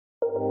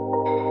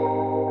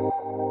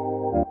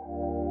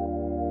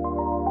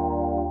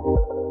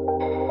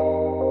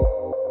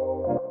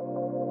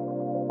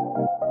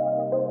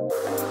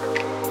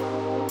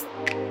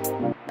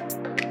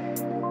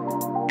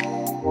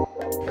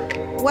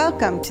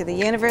Welcome to the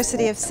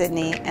University of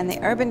Sydney and the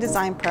Urban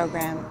Design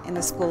program in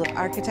the School of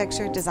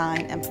Architecture,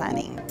 Design and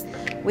Planning.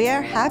 We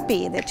are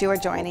happy that you are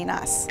joining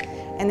us.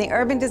 In the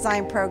Urban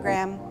Design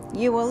program,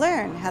 you will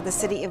learn how the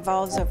city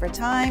evolves over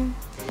time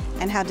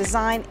and how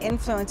design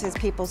influences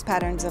people's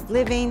patterns of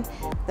living,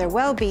 their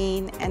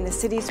well-being, and the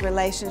city's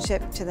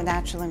relationship to the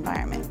natural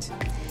environment.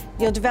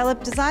 You'll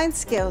develop design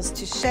skills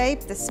to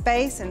shape the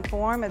space and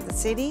form of the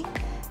city.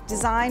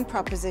 Design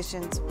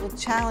propositions will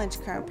challenge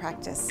current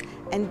practice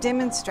and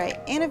demonstrate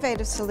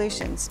innovative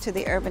solutions to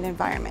the urban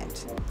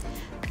environment.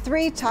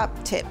 3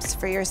 top tips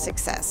for your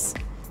success.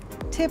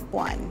 Tip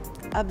 1,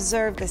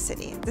 observe the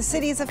city. The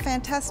city is a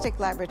fantastic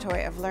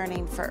laboratory of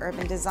learning for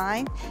urban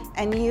design,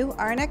 and you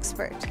are an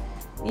expert.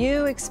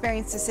 You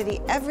experience the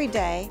city every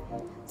day,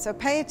 so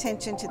pay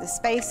attention to the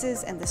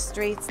spaces and the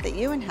streets that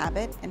you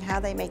inhabit and how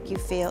they make you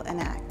feel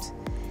and act.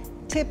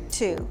 Tip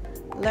 2,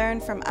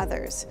 learn from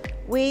others.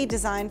 We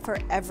design for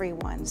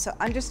everyone, so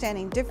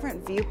understanding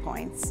different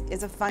viewpoints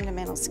is a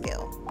fundamental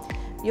skill.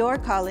 Your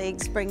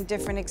colleagues bring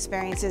different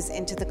experiences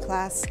into the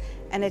class,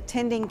 and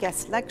attending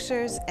guest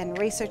lectures and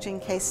researching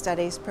case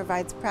studies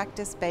provides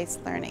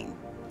practice-based learning.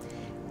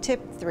 Tip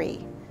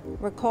 3,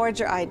 record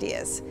your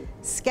ideas.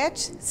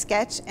 Sketch,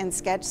 sketch, and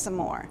sketch some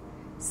more.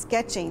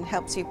 Sketching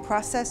helps you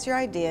process your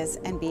ideas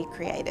and be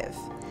creative.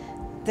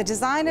 The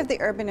design of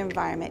the urban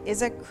environment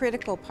is a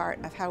critical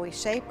part of how we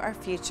shape our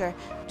future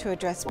to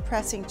address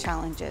pressing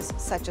challenges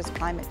such as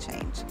climate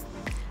change.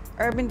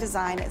 Urban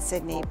Design at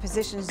Sydney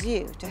positions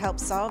you to help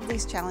solve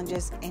these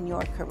challenges in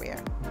your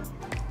career.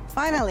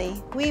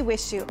 Finally, we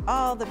wish you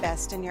all the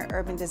best in your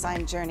urban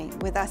design journey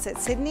with us at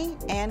Sydney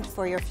and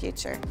for your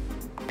future.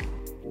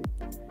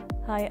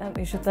 Hi, I'm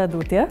Ishita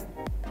Dhutia.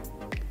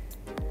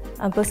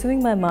 I'm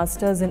pursuing my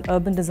Master's in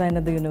Urban Design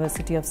at the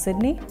University of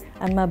Sydney,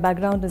 and my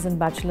background is in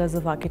Bachelor's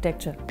of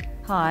Architecture.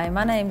 Hi,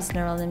 my name's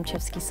Narelle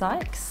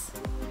Nimchevsky-Sykes,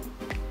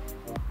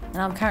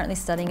 and I'm currently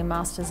studying a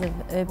Master's of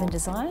Urban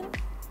Design,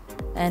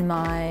 and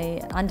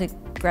my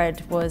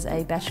undergrad was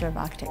a Bachelor of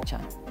Architecture.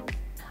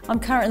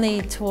 I'm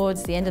currently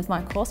towards the end of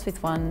my course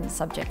with one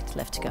subject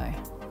left to go.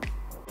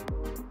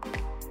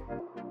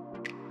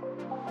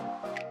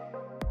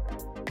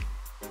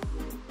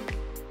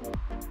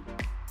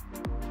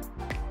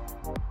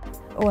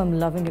 Oh, I'm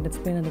loving it. It's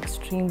been an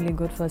extremely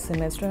good first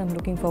semester, and I'm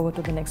looking forward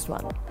to the next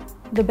one.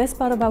 The best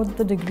part about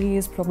the degree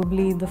is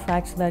probably the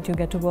fact that you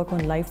get to work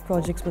on live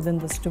projects within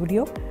the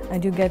studio,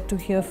 and you get to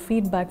hear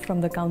feedback from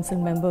the council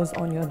members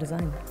on your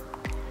design.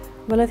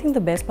 Well, I think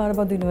the best part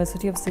about the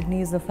University of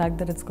Sydney is the fact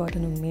that it's got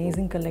an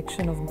amazing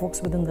collection of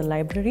books within the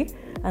library,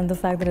 and the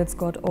fact that it's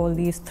got all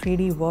these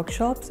 3D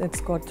workshops,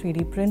 it's got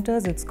 3D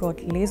printers, it's got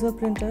laser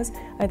printers.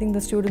 I think the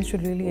students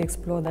should really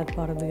explore that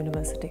part of the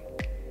university.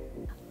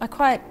 I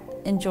quite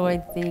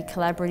enjoyed the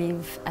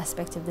collaborative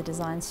aspect of the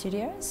design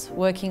studios,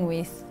 working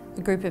with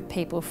a group of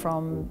people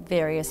from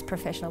various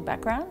professional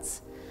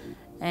backgrounds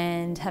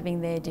and having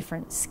their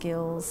different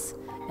skills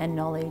and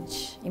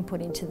knowledge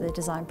input into the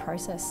design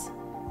process.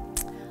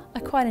 I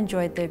quite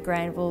enjoyed the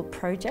Granville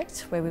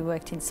project, where we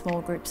worked in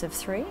small groups of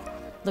 3,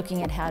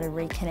 looking at how to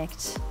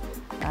reconnect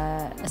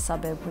a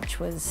suburb which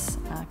was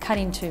cut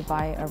into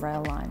by a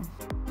rail line.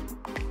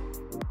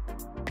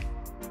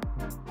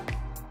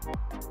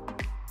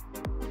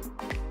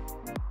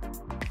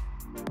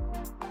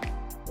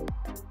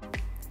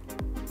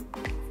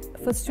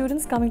 For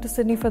students coming to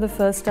Sydney for the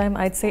first time,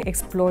 I'd say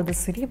explore the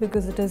city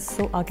because it is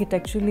so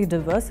architecturally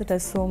diverse. It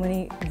has so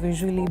many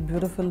visually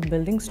beautiful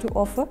buildings to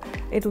offer.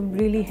 It would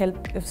really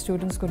help if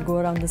students could go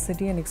around the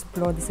city and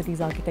explore the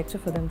city's architecture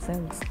for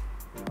themselves.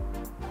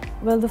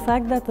 Well, the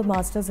fact that the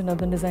Masters in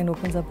Urban Design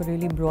opens up a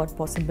really broad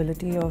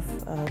possibility of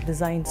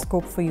design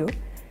scope for you.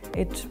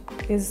 It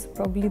is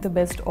probably the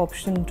best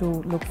option to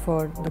look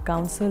for the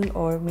council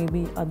or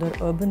maybe other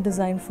urban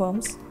design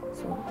firms.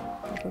 So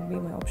that would be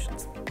my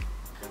options.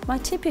 My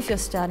tip if you're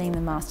starting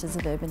the Masters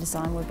of Urban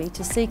Design would be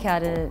to seek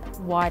out a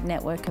wide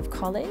network of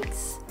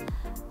colleagues.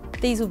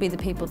 These will be the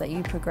people that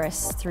you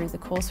progress through the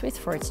course with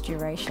for its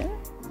duration,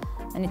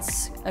 and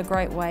it's a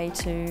great way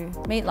to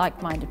meet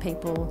like-minded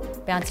people,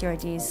 bounce your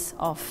ideas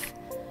off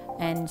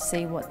and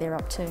see what they're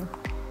up to.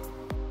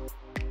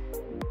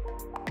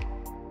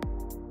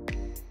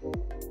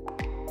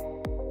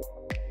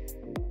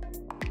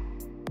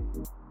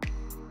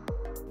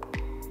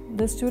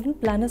 The Student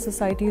Planner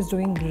Society is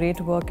doing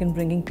great work in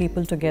bringing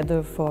people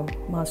together for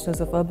Masters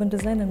of Urban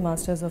Design and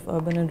Masters of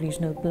Urban and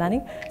Regional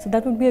Planning. So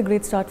that would be a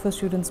great start for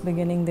students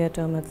beginning their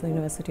term at the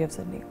University of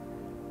Sydney.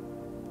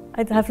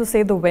 I'd have to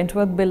say the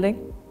Wentworth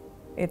building.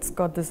 It's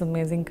got this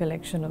amazing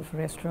collection of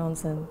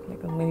restaurants and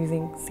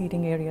amazing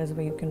seating areas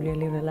where you can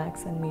really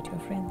relax and meet your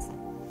friends.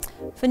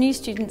 For new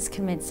students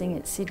commencing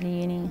at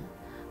Sydney Uni,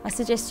 I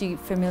suggest you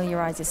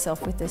familiarise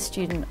yourself with the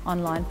student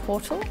online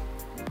portal.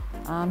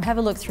 Have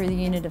a look through the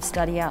unit of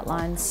study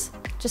outlines,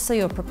 just so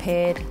you're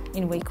prepared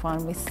in week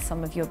 1 with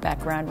some of your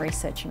background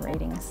research and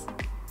readings.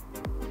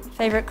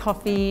 Favourite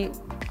coffee,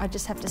 I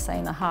just have to say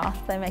in the Hearth,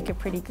 they make a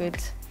pretty good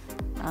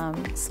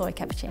soy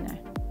cappuccino.